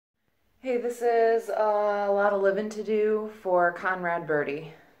Hey, this is a lot of living to do for Conrad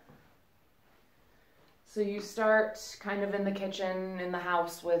Birdie. So you start kind of in the kitchen, in the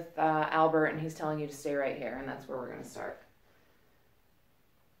house with Albert, and he's telling you to stay right here, and that's where we're going to start.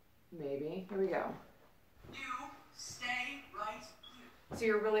 Maybe. Here we go. You stay right here. So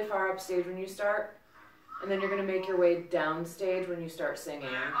you're really far upstage when you start, and then you're going to make your way downstage when you start singing.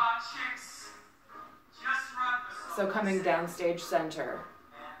 So coming downstage center.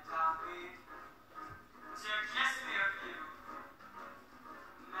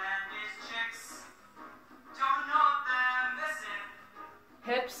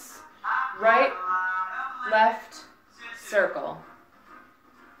 Hips, right, left, circle.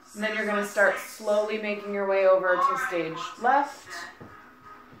 And then you're going to start slowly making your way over to stage left.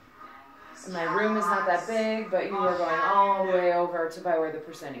 And my room is not that big, but you are going all the way over to by where the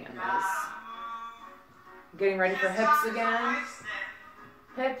proscenium is. Getting ready for hips again.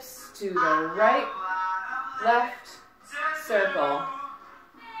 Hips to the right, left, circle.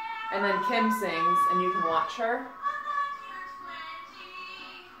 And then Kim sings, and you can watch her.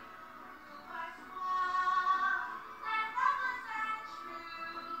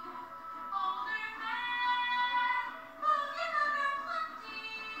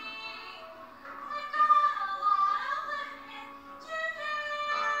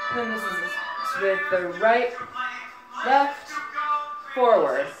 And then this is with the right, left,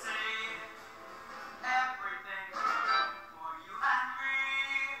 forward.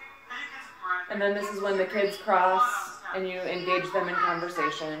 And then this is when the kids cross and you engage them in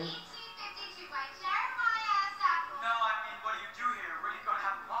conversation.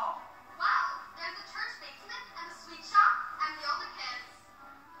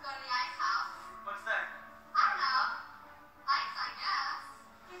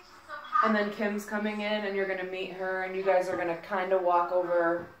 And then Kim's coming in and you're going to meet her and you guys are going to kind of walk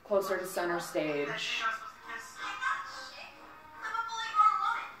over closer to center stage.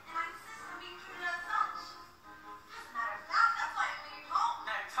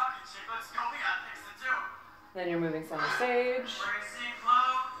 Then you're moving center stage.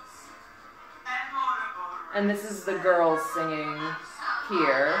 And this is the girls singing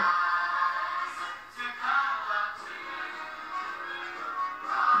here.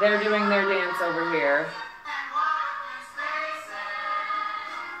 They're doing their dance over here.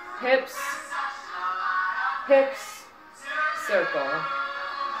 Hips, hips, circle.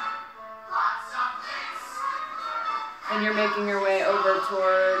 And you're making your way over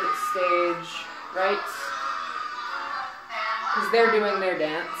toward stage right. Because they're doing their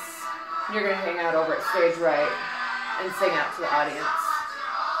dance. You're going to hang out over at stage right and sing out to the audience.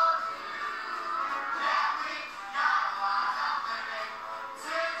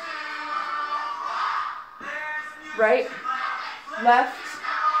 Right, left,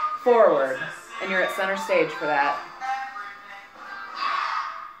 forward, and you're at center stage for that.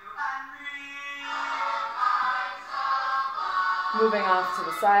 Moving off to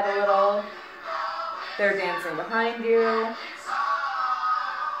the side a little. They're dancing behind you.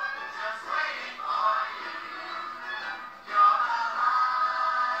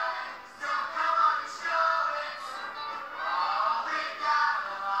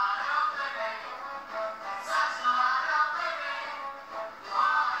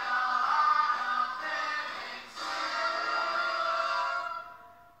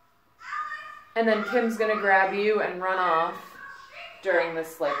 And then Kim's gonna grab you and run off during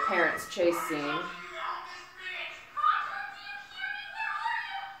this like parents chase scene.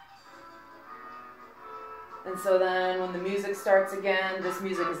 And so then when the music starts again, this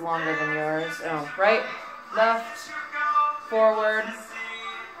music is longer than yours. Oh, right, left, forward.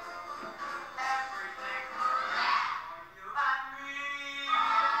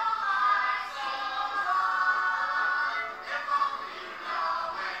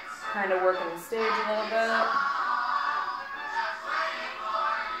 Kind of working the stage a little bit.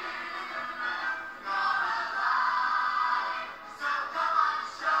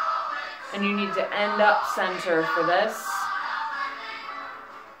 And you need to end up center for this.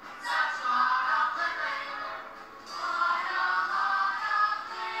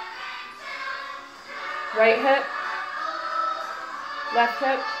 Right hip, left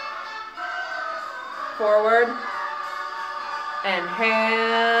hip, forward, and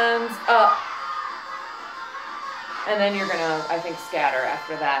hands up. And then you're gonna, I think, scatter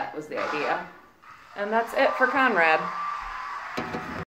after that was the idea. And that's it for Conrad.